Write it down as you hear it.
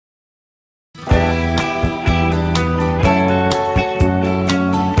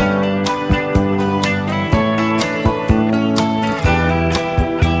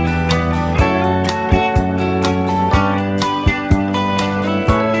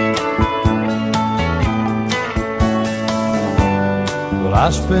I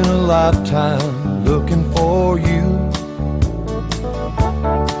spent a lifetime looking for you.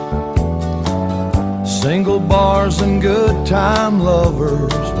 Single bars and good time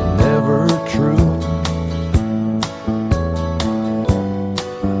lovers were never true.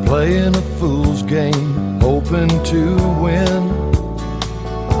 Playing a fool's game, hoping to win,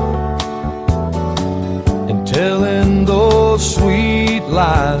 and telling those sweet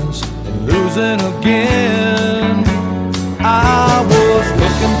lies and losing again. I was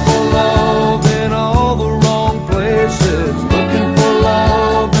looking for love in all the wrong places, looking for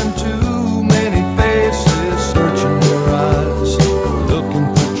love in too many faces, searching your eyes, looking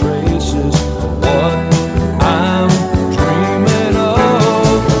for traces of what I'm dreaming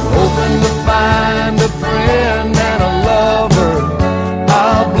of, hoping to find a friend and a lover.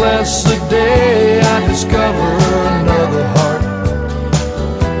 I'll bless the day I discover another heart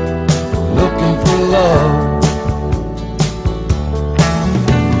looking for love.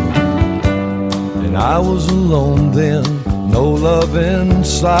 I was alone then, no love in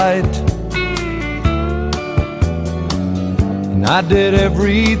sight, and I did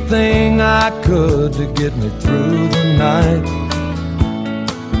everything I could to get me through the night.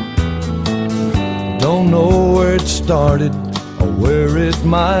 Don't know where it started or where it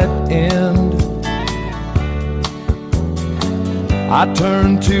might end. I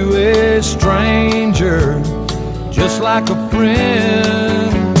turned to a stranger just like a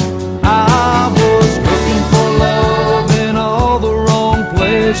friend. I was looking for love in all the wrong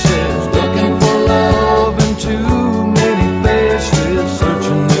places, looking for love in too many faces,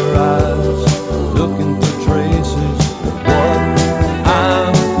 searching your eyes, looking for traces of what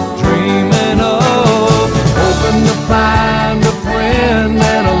I'm dreaming of, hoping to find a friend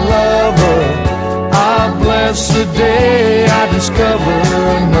and a lover. I bless the day I discover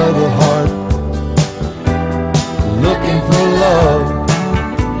another